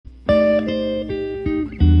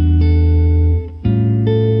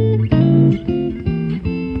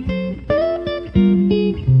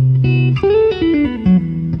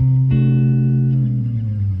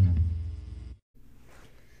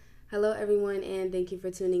everyone, and thank you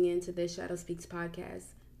for tuning in to this Shadow Speaks podcast.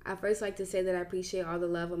 I first like to say that I appreciate all the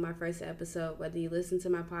love on my first episode. Whether you listened to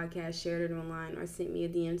my podcast, shared it online, or sent me a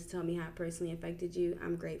DM to tell me how it personally affected you,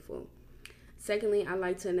 I'm grateful. Secondly, I'd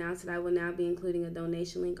like to announce that I will now be including a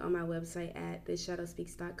donation link on my website at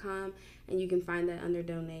thisshadowspeaks.com, and you can find that under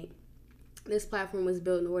donate. This platform was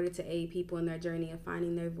built in order to aid people in their journey of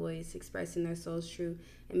finding their voice, expressing their soul's truth,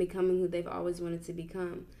 and becoming who they've always wanted to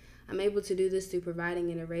become. I'm able to do this through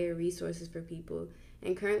providing an array of resources for people,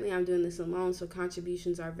 and currently I'm doing this alone, so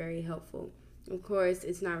contributions are very helpful. Of course,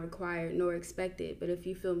 it's not required nor expected, but if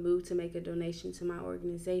you feel moved to make a donation to my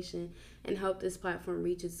organization and help this platform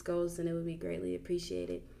reach its goals, then it would be greatly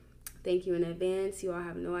appreciated. Thank you in advance. You all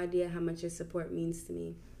have no idea how much your support means to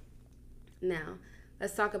me. Now,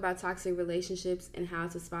 let's talk about toxic relationships and how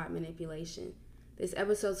to spot manipulation. This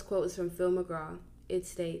episode's quote is from Phil McGraw. It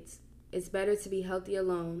states, "It's better to be healthy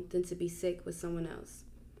alone than to be sick with someone else."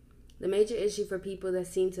 The major issue for people that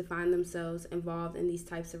seem to find themselves involved in these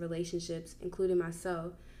types of relationships, including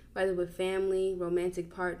myself, whether with family, romantic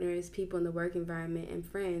partners, people in the work environment, and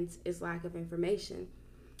friends, is lack of information.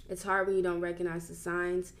 It's hard when you don't recognize the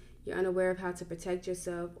signs, you're unaware of how to protect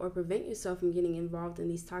yourself or prevent yourself from getting involved in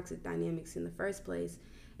these toxic dynamics in the first place.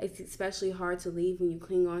 It's especially hard to leave when you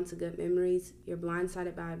cling on to good memories, you're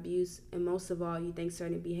blindsided by abuse, and most of all, you think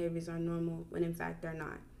certain behaviors are normal when in fact they're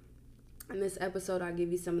not. In this episode, I'll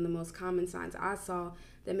give you some of the most common signs I saw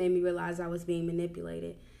that made me realize I was being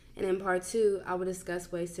manipulated. And in part 2, I will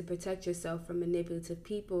discuss ways to protect yourself from manipulative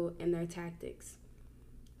people and their tactics.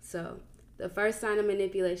 So, the first sign of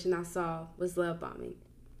manipulation I saw was love bombing.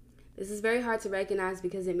 This is very hard to recognize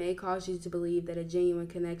because it may cause you to believe that a genuine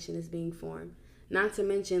connection is being formed. Not to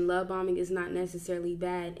mention, love bombing is not necessarily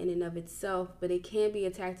bad in and of itself, but it can be a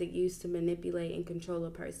tactic used to manipulate and control a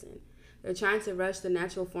person. They're trying to rush the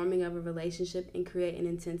natural forming of a relationship and create an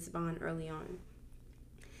intense bond early on.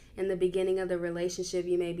 In the beginning of the relationship,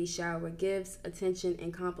 you may be showered with gifts, attention,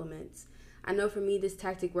 and compliments. I know for me this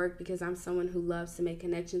tactic worked because I'm someone who loves to make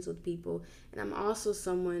connections with people, and I'm also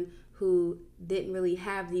someone who didn't really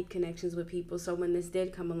have deep connections with people, so when this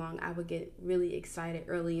did come along, I would get really excited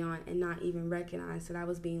early on and not even recognize that I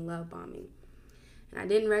was being love bombing. And I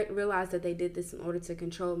didn't realize that they did this in order to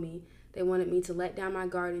control me. They wanted me to let down my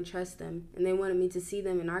guard and trust them, and they wanted me to see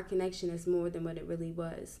them and our connection as more than what it really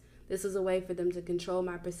was. This was a way for them to control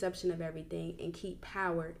my perception of everything and keep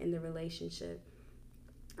power in the relationship.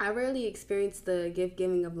 I rarely experienced the gift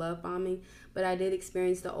giving of love bombing, but I did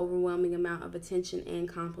experience the overwhelming amount of attention and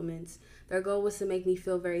compliments. Their goal was to make me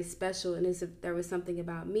feel very special, and as if there was something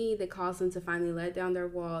about me that caused them to finally let down their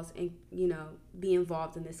walls and, be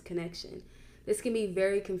involved in this connection. This can be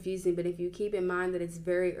very confusing, but if you keep in mind that it's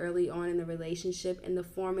very early on in the relationship and the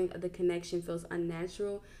forming of the connection feels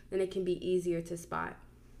unnatural, then it can be easier to spot.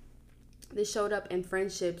 This showed up in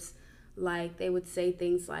friendships, like they would say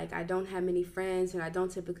things like, "I don't have many friends and I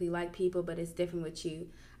don't typically like people, but it's different with you.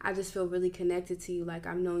 I just feel really connected to you, like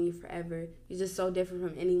I've known you forever. You're just so different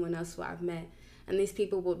from anyone else who I've met." And these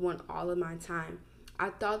people would want all of my time. I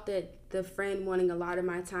thought that the friend wanting a lot of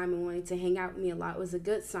my time and wanting to hang out with me a lot was a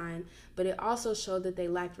good sign, but it also showed that they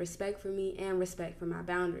lacked respect for me and respect for my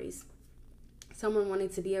boundaries. Someone wanting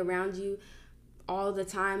to be around you all the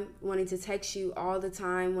time, wanting to text you all the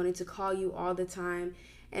time, wanting to call you all the time,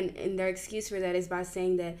 and their excuse for that is by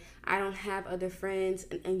saying that I don't have other friends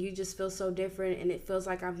and you just feel so different and it feels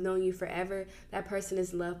like I've known you forever. That person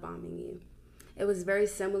is love bombing you. It was very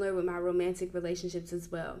similar with my romantic relationships as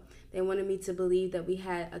well. They wanted me to believe that we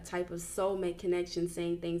had a type of soulmate connection,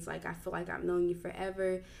 saying things like, "I feel like I've known you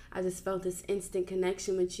forever. I just felt this instant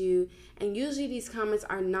connection with you." And usually these comments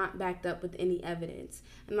are not backed up with any evidence.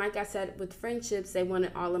 And like I said, with friendships, they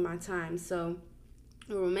wanted all of my time. So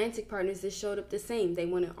with romantic partners, this showed up the same. They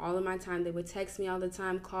wanted all of my time. They would text me all the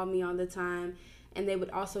time, call me all the time. And they would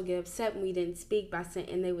also get upset when we didn't speak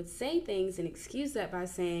and they would say things and excuse that by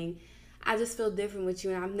saying, "I just feel different with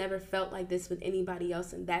you and I've never felt like this with anybody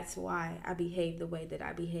else, and that's why I behave the way that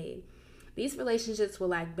I behave." These relationships will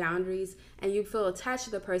lack boundaries, and you feel attached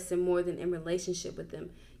to the person more than in relationship with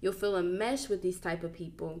them. You'll feel enmeshed with these type of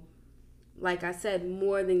people, like I said,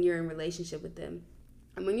 more than you're in relationship with them.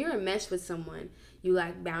 And when you're enmeshed with someone, you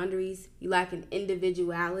lack boundaries, you lack an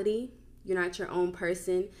individuality. You're not your own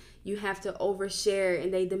person. You have to overshare,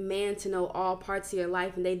 and they demand to know all parts of your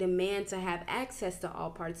life, and they demand to have access to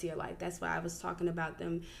all parts of your life. That's why I was talking about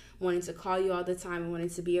them wanting to call you all the time and wanting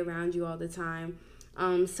to be around you all the time.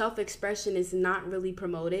 Self-expression is not really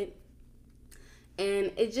promoted,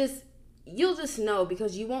 and you'll just know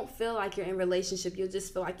because you won't feel like you're in a relationship. You'll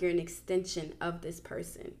just feel like you're an extension of this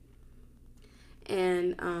person.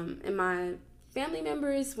 And in my Family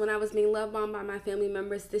members, when I was being love bombed by my family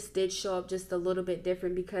members, this did show up just a little bit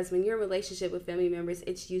different because when you're in a relationship with family members,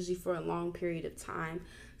 it's usually for a long period of time.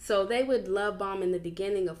 So they would love bomb in the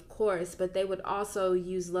beginning, of course, but they would also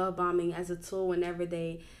use love bombing as a tool whenever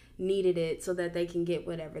they needed it so that they can get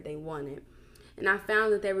whatever they wanted. And I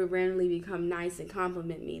found that they would randomly become nice and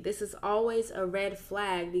compliment me. This is always a red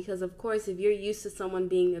flag because, of course, if you're used to someone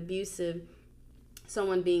being abusive,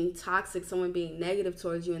 someone being toxic, someone being negative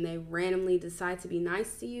towards you, and they randomly decide to be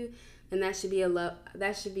nice to you, then that should be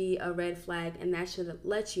a red flag, and that should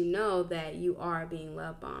let you know that you are being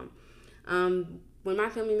love bombed. When my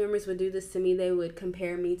family members would do this to me, they would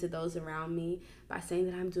compare me to those around me by saying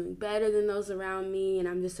that I'm doing better than those around me and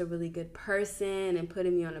I'm just a really good person and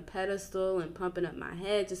putting me on a pedestal and pumping up my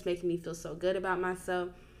head, just making me feel so good about myself.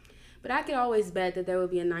 But I could always bet that there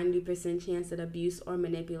would be a 90% chance that abuse or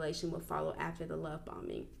manipulation would follow after the love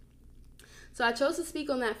bombing. So I chose to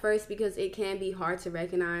speak on that first because it can be hard to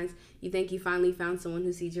recognize. You think you finally found someone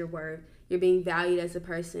who sees your worth, you're being valued as a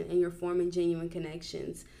person, and you're forming genuine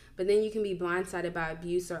connections. But then you can be blindsided by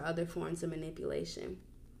abuse or other forms of manipulation.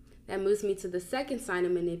 That moves me to the second sign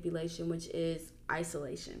of manipulation, which is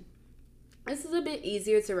isolation. This is a bit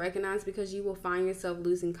easier to recognize because you will find yourself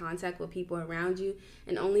losing contact with people around you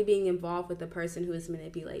and only being involved with the person who is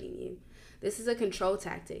manipulating you. This is a control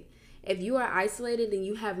tactic. If you are isolated and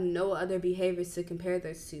you have no other behaviors to compare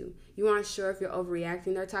this to, you aren't sure if you're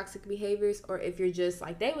overreacting their toxic behaviors or if you're just,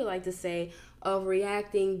 like they would like to say,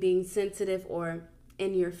 overreacting, being sensitive, or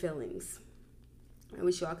in your feelings. I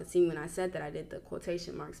wish you all could see when I said that I did the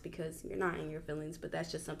quotation marks because you're not in your feelings, but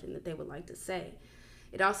that's just something that they would like to say.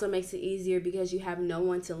 It also makes it easier because you have no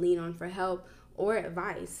one to lean on for help or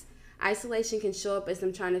advice. Isolation can show up as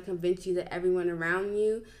them trying to convince you that everyone around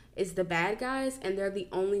you is the bad guys and they're the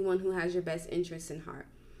only one who has your best interests in heart.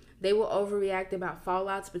 They will overreact about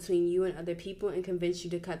fallouts between you and other people and convince you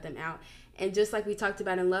to cut them out. And just like we talked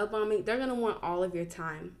about in love bombing, they're going to want all of your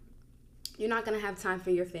time. You're not going to have time for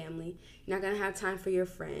your family. You're not going to have time for your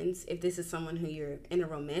friends. If this is someone who you're in a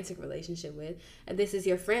romantic relationship with, if this is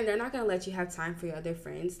your friend, they're not going to let you have time for your other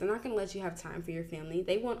friends. They're not going to let you have time for your family.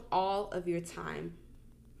 They want all of your time.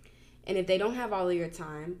 And if they don't have all of your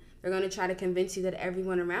time, they're going to try to convince you that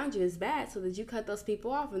everyone around you is bad so that you cut those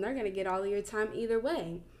people off and they're going to get all of your time either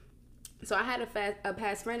way. So I had a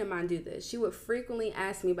past friend of mine do this. She would frequently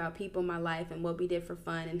ask me about people in my life and what we did for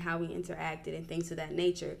fun and how we interacted and things of that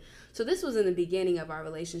nature. So this was in the beginning of our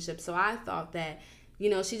relationship. So I thought that,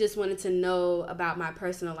 she just wanted to know about my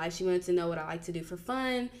personal life. She wanted to know what I like to do for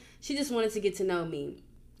fun. She just wanted to get to know me.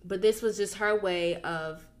 But this was just her way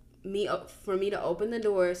of for me to open the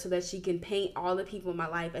door so that she can paint all the people in my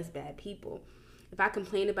life as bad people. If I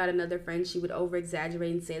complained about another friend, she would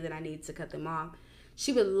over-exaggerate and say that I needed to cut them off.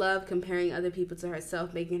 She would love comparing other people to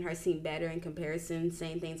herself, making her seem better in comparison,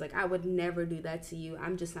 saying things like, I would never do that to you.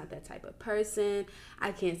 I'm just not that type of person.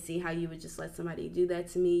 I can't see how you would just let somebody do that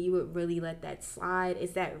to me. You would really let that slide.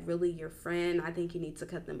 Is that really your friend? I think you need to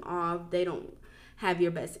cut them off. They don't have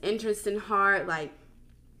your best interest in heart.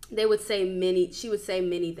 She would say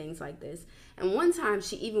many things like this. And one time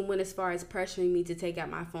she even went as far as pressuring me to take out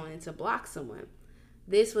my phone and to block someone.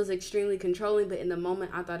 This was extremely controlling, but in the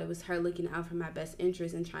moment, I thought it was her looking out for my best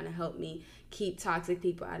interest and trying to help me keep toxic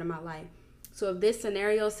people out of my life. So if this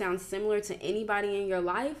scenario sounds similar to anybody in your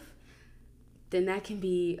life, then that can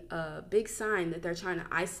be a big sign that they're trying to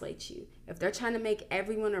isolate you. If they're trying to make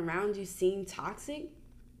everyone around you seem toxic,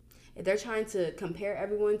 if they're trying to compare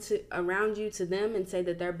everyone around you to them and say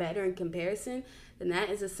that they're better in comparison, then that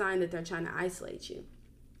is a sign that they're trying to isolate you.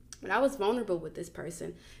 But I was vulnerable with this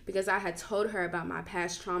person because I had told her about my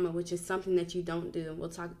past trauma, which is something that you don't do. And we'll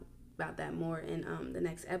talk about that more in the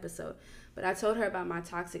next episode. But I told her about my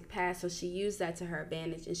toxic past, so she used that to her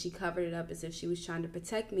advantage, and she covered it up as if she was trying to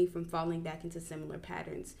protect me from falling back into similar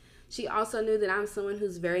patterns. She also knew that I'm someone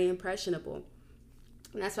who's very impressionable.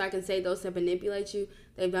 And that's why I can say those that manipulate you,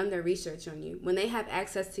 they've done their research on you. When they have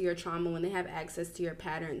access to your trauma, when they have access to your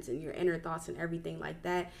patterns and your inner thoughts and everything like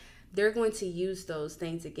that, they're going to use those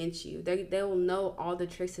things against you. They will know all the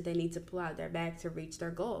tricks that they need to pull out of their bag to reach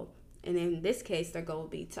their goal. And in this case, their goal would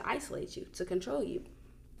be to isolate you, to control you.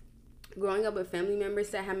 Growing up with family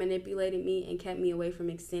members that have manipulated me and kept me away from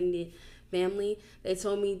extended family, they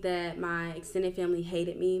told me that my extended family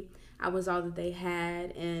hated me. I was all that they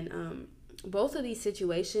had. And both of these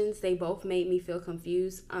situations, they both made me feel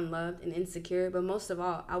confused, unloved, and insecure. But most of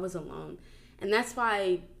all, I was alone. And that's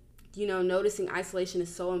why noticing isolation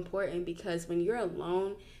is so important, because when you're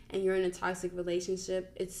alone and you're in a toxic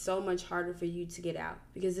relationship, it's so much harder for you to get out,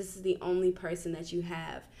 because this is the only person that you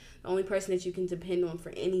have, the only person that you can depend on for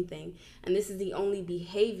anything. And this is the only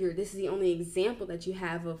behavior, this is the only example that you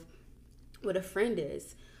have of what a friend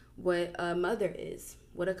is, what a mother is,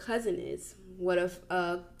 what a cousin is, what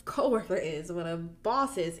a coworker is, what a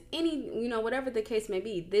boss is, whatever the case may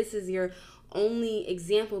be. This is your only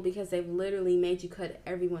example, because they've literally made you cut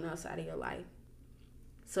everyone else out of your life.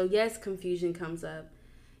 So yes, confusion comes up.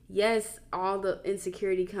 Yes, all the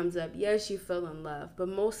insecurity comes up. Yes, you feel in love. But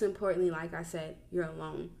most importantly, like I said, you're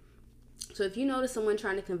alone. So if you notice someone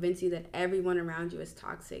trying to convince you that everyone around you is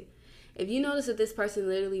toxic, if you notice that this person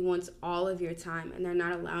literally wants all of your time and they're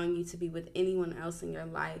not allowing you to be with anyone else in your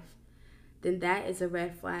life, then that is a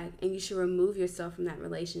red flag, and you should remove yourself from that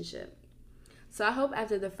relationship. So I hope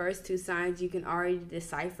after the first two signs, you can already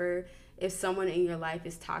decipher if someone in your life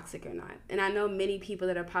is toxic or not. And I know many people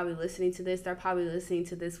that are probably listening to this, they're probably listening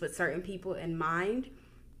to this with certain people in mind,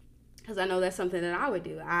 because I know that's something that I would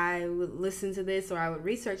do. I would listen to this, or I would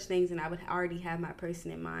research things, and I would already have my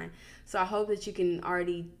person in mind. So I hope that you can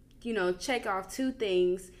already, check off two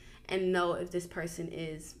things and know if this person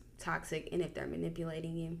is toxic and if they're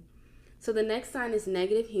manipulating you. So the next sign is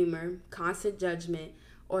negative humor, constant judgment,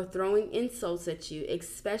 or throwing insults at you,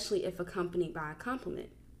 especially if accompanied by a compliment.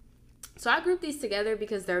 So I group these together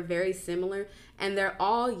because they're very similar, and they're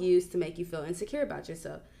all used to make you feel insecure about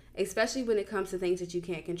yourself, especially when it comes to things that you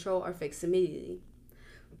can't control or fix immediately.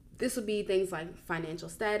 This would be things like financial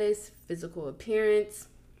status, physical appearance.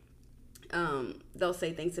 They'll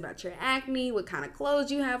say things about your acne, what kind of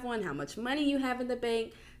clothes you have on, how much money you have in the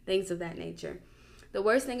bank, things of that nature. The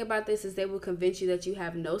worst thing about this is they will convince you that you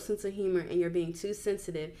have no sense of humor and you're being too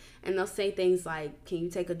sensitive. And they'll say things like, can you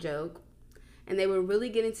take a joke? And they will really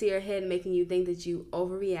get into your head, making you think that you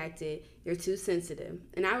overreacted, you're too sensitive.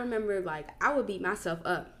 And I remember, I would beat myself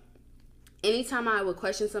up. Anytime I would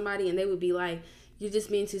question somebody and they would be like, you're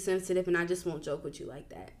just being too sensitive and I just won't joke with you like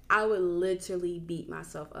that, I would literally beat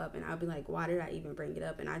myself up, and I'd be like, why did I even bring it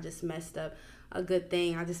up? And I just messed up a good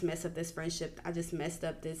thing. I just messed up this friendship. I just messed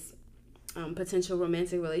up this potential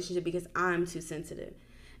romantic relationship because I'm too sensitive.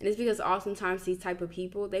 And it's because oftentimes these type of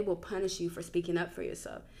people, they will punish you for speaking up for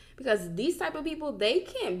yourself. Because these type of people, they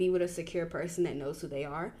can't be with a secure person that knows who they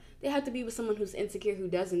are. They have to be with someone who's insecure, who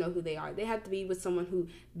doesn't know who they are. They have to be with someone who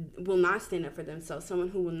will not stand up for themselves, someone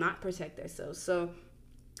who will not protect themselves. So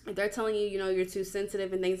if they're telling you, you're too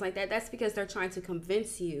sensitive and things like that, that's because they're trying to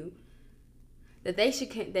convince you that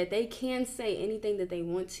they can say anything that they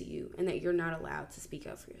want to you, and that you're not allowed to speak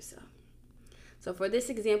up for yourself. So for this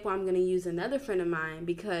example, I'm going to use another friend of mine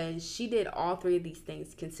because she did all three of these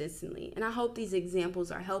things consistently. And I hope these examples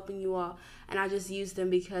are helping you all. And I just use them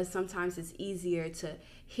because sometimes it's easier to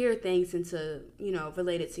hear things and to,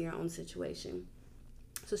 relate it to your own situation.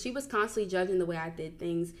 So she was constantly judging the way I did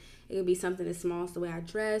things. It could be something as small as the way I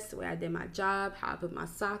dressed, the way I did my job, how I put my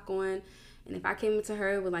sock on. And if I came into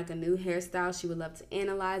her with a new hairstyle, she would love to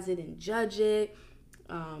analyze it and judge it.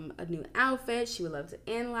 A new outfit, she would love to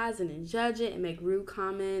analyze it and judge it and make rude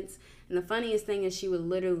comments. And the funniest thing is she would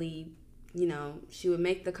literally, she would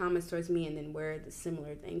make the comments towards me and then wear the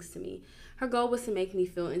similar things to me. Her goal was to make me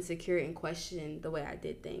feel insecure and question the way I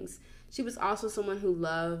did things. She was also someone who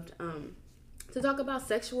loved to talk about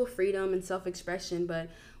sexual freedom and self-expression, but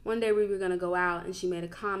one day we were going to go out and she made a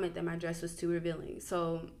comment that my dress was too revealing.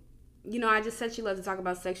 So, I just said she loved to talk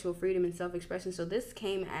about sexual freedom and self-expression, so this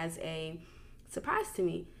came as a surprise to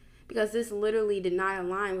me, because this literally did not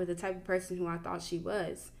align with the type of person who I thought she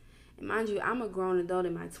was. And mind you, I'm a grown adult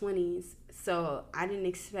in my 20s, so I didn't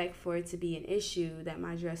expect for it to be an issue that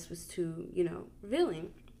my dress was too,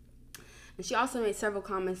 revealing. And she also made several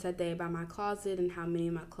comments that day about my closet and how many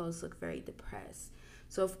of my clothes look very depressed.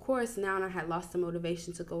 So of course, now I had lost the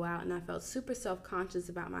motivation to go out, and I felt super self-conscious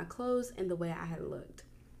about my clothes and the way I had looked.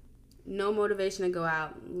 No motivation to go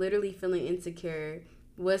out, literally feeling insecure,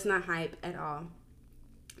 was not hype at all.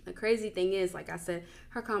 The crazy thing is, like I said,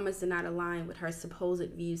 her comments did not align with her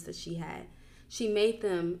supposed views that she had. She made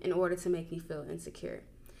them in order to make me feel insecure.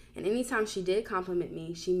 And anytime she did compliment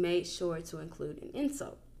me, she made sure to include an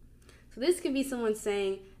insult. So this could be someone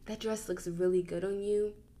saying, that dress looks really good on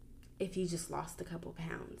you if you just lost a couple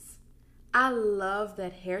pounds. I love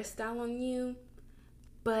that hairstyle on you,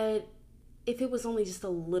 but if it was only just a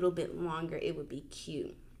little bit longer, it would be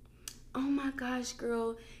cute. Oh my gosh,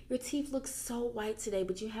 girl, your teeth look so white today,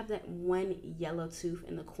 but you have that one yellow tooth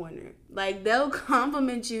in the corner. They'll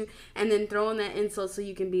compliment you and then throw in that insult so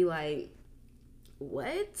you can be like,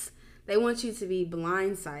 what? They want you to be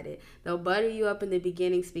blindsided. They'll butter you up in the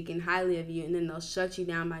beginning, speaking highly of you, and then they'll shut you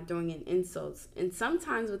down by throwing in insults. And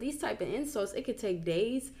sometimes with these type of insults, it could take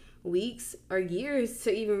days, weeks, or years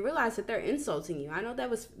to even realize that they're insulting you. I know that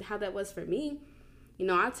was how that was for me. You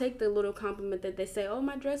know, I take the little compliment that they say, oh,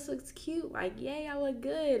 my dress looks cute. Like, yay, I look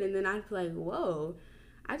good. And then I'd be like, whoa,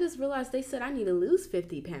 I just realized they said I need to lose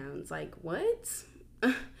 50 pounds. Like, what?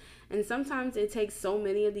 And sometimes it takes so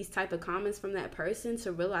many of these type of comments from that person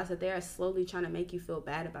to realize that they are slowly trying to make you feel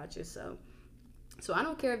bad about yourself. So I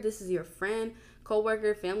don't care if this is your friend,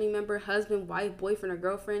 coworker, family member, husband, wife, boyfriend, or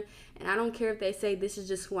girlfriend. And I don't care if they say this is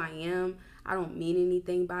just who I am. I don't mean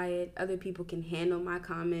anything by it. Other people can handle my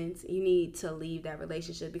comments. You need to leave that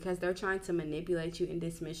relationship because they're trying to manipulate you and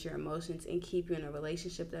dismiss your emotions and keep you in a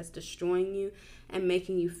relationship that's destroying you and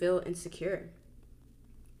making you feel insecure.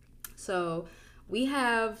 So we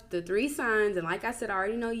have the 3 signs, and like I said, I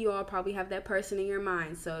already know you all probably have that person in your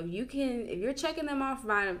mind. So if you're checking them off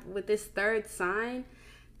with this 3rd sign,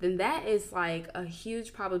 then that is like a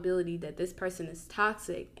huge probability that this person is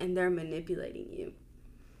toxic and they're manipulating you.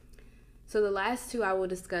 So the last 2 I will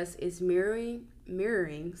discuss is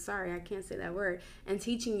mirroring, sorry, I can't say that word, and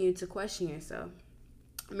teaching you to question yourself.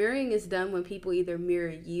 Mirroring is done when people either mirror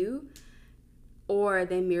you or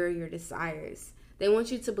they mirror your desires. They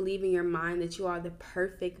want you to believe in your mind that you are the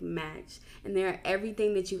perfect match and they are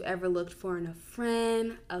everything that you've ever looked for in a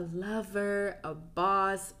friend, a lover, a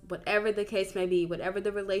boss, whatever the case may be, whatever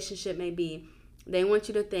the relationship may be. They want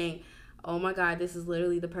you to think, oh my God, this is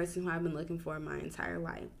literally the person who I've been looking for my entire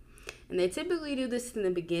life. And they typically do this in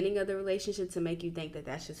the beginning of the relationship to make you think that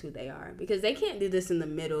that's just who they are, because they can't do this in the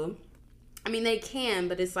middle. I mean, they can,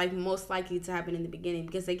 but it's like most likely to happen in the beginning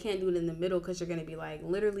because they can't do it in the middle because you're going to be like,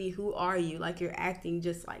 literally, who are you? Like, you're acting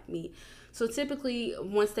just like me. So typically,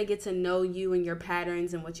 once they get to know you and your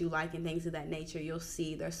patterns and what you like and things of that nature, you'll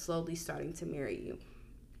see they're slowly starting to mirror you.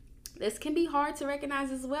 This can be hard to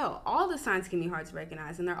recognize as well. All the signs can be hard to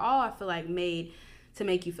recognize, and they're all, I feel like, made to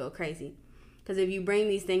make you feel crazy. Because if you bring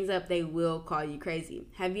these things up, they will call you crazy.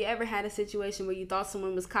 Have you ever had a situation where you thought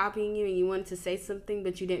someone was copying you and you wanted to say something,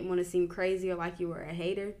 but you didn't want to seem crazy or like you were a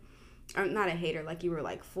hater? Or not a hater, like you were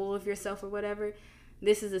like full of yourself or whatever?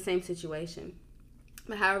 This is the same situation.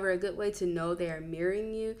 But however, a good way to know they are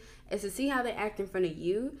mirroring you is to see how they act in front of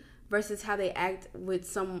you versus how they act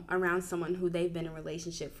with around someone who they've been in a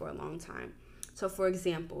relationship for a long time. So for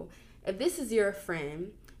example, if this is your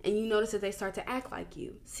friend and you notice that they start to act like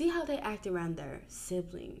you, see how they act around their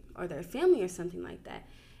sibling or their family or something like that.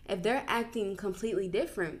 If they're acting completely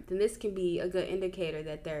different, then this can be a good indicator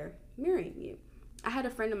that they're mirroring you. I had a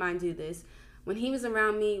friend of mine do this. When he was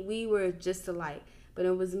around me, we were just alike. But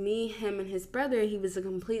it was me, him, and his brother. He was a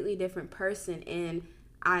completely different person, and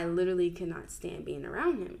I literally could not stand being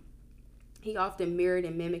around him. He often mirrored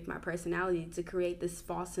and mimicked my personality to create this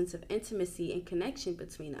false sense of intimacy and connection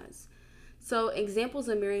between us. So examples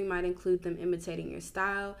of mirroring might include them imitating your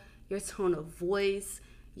style, your tone of voice,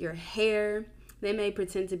 your hair. They may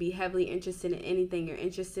pretend to be heavily interested in anything you're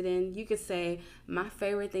interested in. You could say, my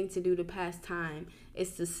favorite thing to do to pass time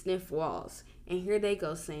is to sniff walls. And here they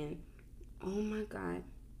go saying, oh my God,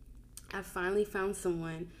 I finally found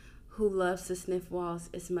someone who loves to sniff walls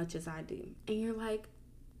as much as I do. And you're like,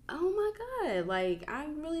 oh my God, like, I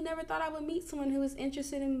really never thought I would meet someone who was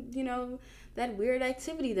interested in, that weird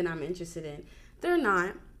activity that I'm interested in. They're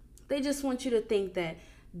not. They just want you to think that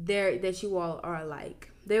you all are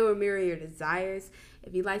alike. They will mirror your desires.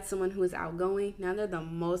 If you like someone who is outgoing, now they're the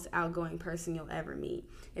most outgoing person you'll ever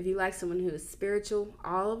meet. If you like someone who is spiritual,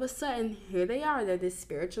 all of a sudden, here they are. They're this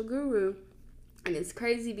spiritual guru. And it's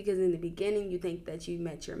crazy because in the beginning, you think that you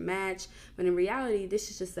met your match. But in reality,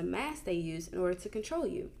 this is just a mask they use in order to control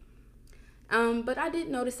you. But I did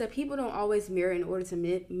notice that people don't always mirror in order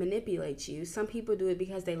to manipulate you. Some people do it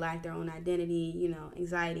because they lack their own identity,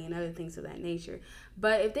 anxiety and other things of that nature.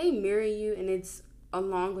 But if they mirror you and it's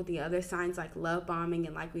along with the other signs like love bombing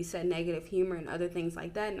and, like we said, negative humor and other things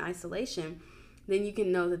like that in isolation, then you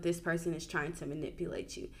can know that this person is trying to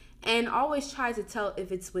manipulate you. And always try to tell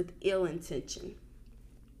if it's with ill intention.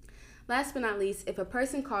 Last but not least, if a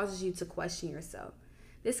person causes you to question yourself.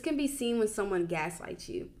 This can be seen when someone gaslights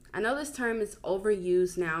you. I know this term is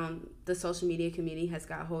overused now. The social media community has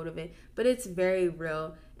got hold of it, but it's very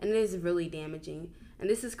real and it is really damaging. And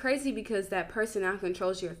this is crazy because that person now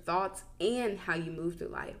controls your thoughts and how you move through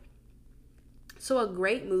life. So a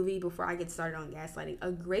great movie, before I get started on gaslighting,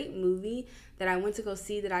 a great movie that I went to go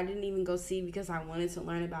see that I didn't even go see because I wanted to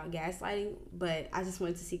learn about gaslighting, but I just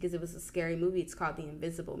wanted to see because it was a scary movie. It's called The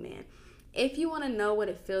Invisible Man. If you want to know what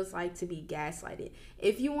it feels like to be gaslighted,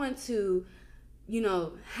 if you want to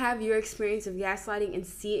have your experience of gaslighting and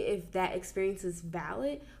see if that experience is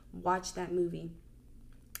valid, watch that movie.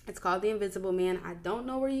 It's called The Invisible Man. I don't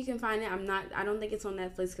know where you can find it. I don't think it's on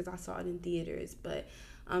Netflix because I saw it in theaters, but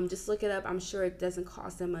just look it up. I'm sure it doesn't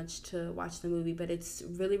cost that much to watch the movie, but it's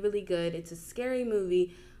really, really good. It's a scary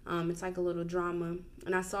movie. It's like a little drama,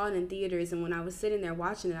 and I saw it in theaters, and when I was sitting there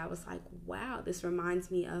watching it, I was like, wow, this reminds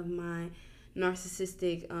me of my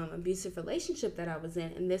narcissistic abusive relationship that I was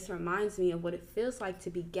in, and this reminds me of what it feels like to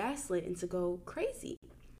be gaslit and to go crazy.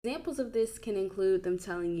 Examples of this can include them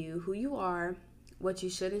telling you who you are, what you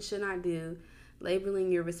should and should not do,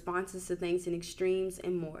 labeling your responses to things in extremes,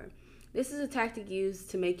 and more. This is a tactic used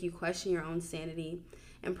to make you question your own sanity,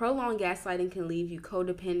 and prolonged gaslighting can leave you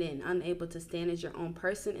codependent and unable to stand as your own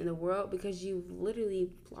person in the world because you've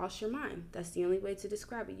literally lost your mind. That's the only way to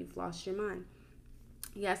describe it. You've lost your mind.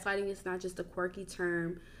 Gaslighting is not just a quirky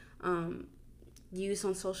term used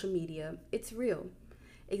on social media. It's real.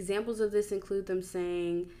 Examples of this include them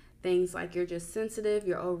saying things like, you're just sensitive,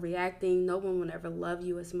 you're overreacting, no one will ever love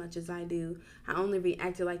you as much as I do. I only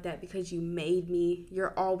reacted like that because you made me.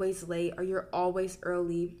 You're always late, or you're always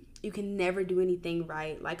early. You can never do anything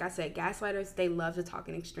right. Like I said, gaslighters, they love to talk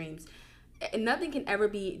in extremes. And nothing can ever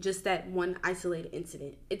be just that one isolated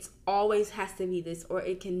incident. It's always has to be this, or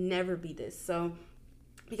it can never be this. So,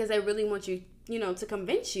 because they really want you, to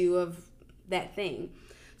convince you of that thing.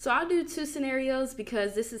 So I'll do 2 scenarios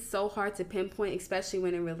because this is so hard to pinpoint, especially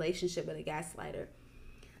when in relationship with a gaslighter.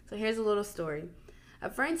 So here's a little story. A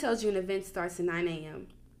friend tells you an event starts at 9 a.m.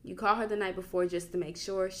 You call her the night before just to make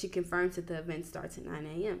sure. She confirms that the event starts at 9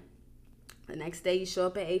 a.m. The next day you show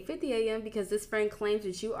up at 8:50 a.m. because this friend claims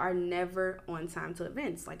that you are never on time to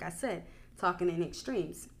events. Like I said, talking in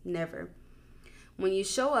extremes. Never. When you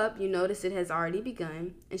show up, you notice it has already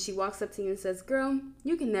begun, and she walks up to you and says, girl,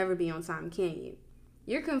 you can never be on time, can you?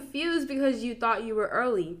 You're confused because you thought you were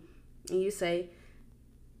early. And you say,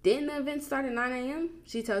 didn't the event start at 9 a.m.?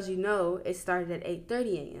 She tells you, no, it started at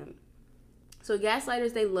 8:30 a.m. So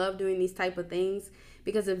gaslighters, they love doing these type of things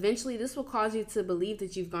because eventually this will cause you to believe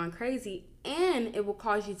that you've gone crazy, and it will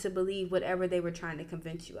cause you to believe whatever they were trying to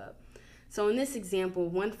convince you of. So in this example,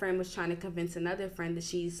 one friend was trying to convince another friend that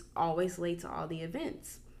she's always late to all the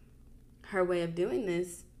events. Her way of doing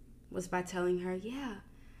this was by telling her, yeah,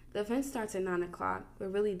 the event starts at 9 o'clock,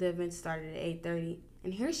 but really the event started at 8:30.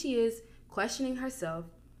 And here she is questioning herself,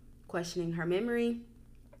 questioning her memory,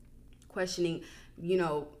 questioning,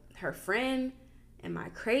 her friend. Am I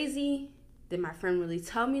crazy? Did my friend really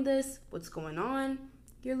tell me this? What's going on?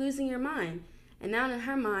 You're losing your mind. And now in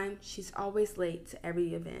her mind, she's always late to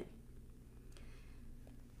every event.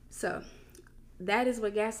 So that is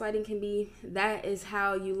what gaslighting can be. That is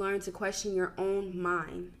how you learn to question your own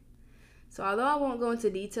mind. So although I won't go into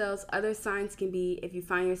details, other signs can be if you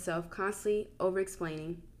find yourself constantly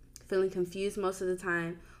over-explaining, feeling confused most of the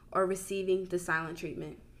time, or receiving the silent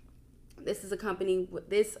treatment. This accompanied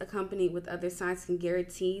with other signs can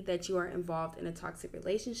guarantee that you are involved in a toxic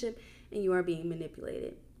relationship and you are being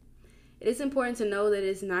manipulated. It is important to know that it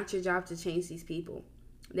is not your job to change these people.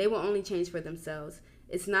 They will only change for themselves.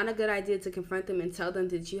 It's not a good idea to confront them and tell them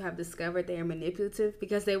that you have discovered they are manipulative,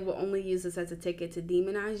 because they will only use this as a ticket to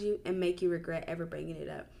demonize you and make you regret ever bringing it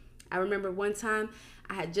up. I remember one time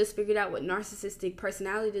I had just figured out what narcissistic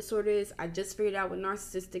personality disorder is. I just figured out what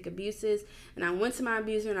narcissistic abuse is. And I went to my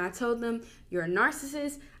abuser and I told them, you're a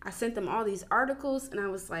narcissist. I sent them all these articles and I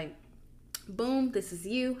was like, boom, this is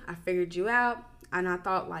you. I figured you out. And I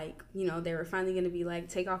thought they were finally going to be like,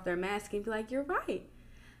 take off their mask and be like, you're right.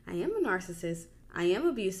 I am a narcissist. I am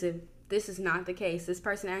abusive. This is not the case. This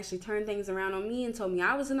person actually turned things around on me and told me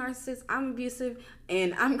I was a narcissist, I'm abusive,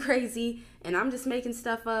 and I'm crazy, and I'm just making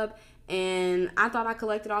stuff up. And I thought I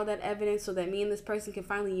collected all that evidence so that me and this person can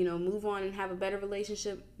finally, move on and have a better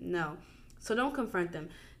relationship. No. So don't confront them.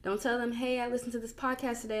 Don't tell them, hey, I listened to this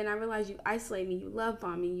podcast today and I realized you isolate me, you love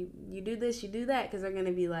bomb me, you do this, you do that, because they're going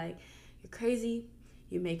to be like, you're crazy,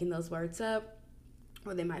 you're making those words up.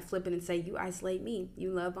 Or they might flip it and say, you isolate me, you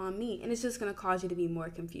love on me. And it's just going to cause you to be more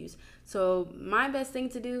confused. So my best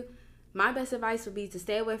advice would be to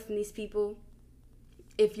stay away from these people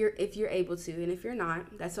if you're able to. And if you're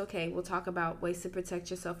not, that's okay. We'll talk about ways to protect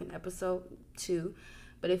yourself in episode 2.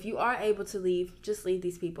 But if you are able to leave, just leave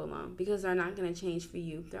these people alone, because they're not going to change for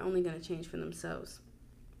you. They're only going to change for themselves.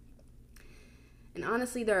 And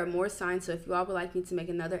honestly, there are more signs, so if you all would like me to make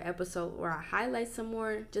another episode where I highlight some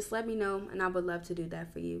more, just let me know, and I would love to do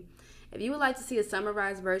that for you. If you would like to see a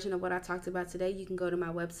summarized version of what I talked about today, you can go to my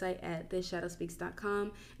website at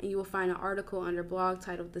thisshadowspeaks.com, and you will find an article under blog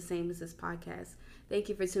titled the same as this podcast. Thank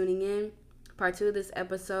you for tuning in. Part 2 of this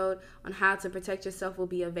episode on how to protect yourself will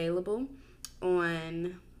be available.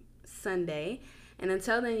 on Sunday. And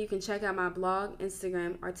until then, you can check out my blog,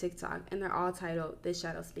 Instagram, or TikTok, and they're all titled This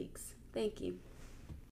Shadow Speaks. Thank you.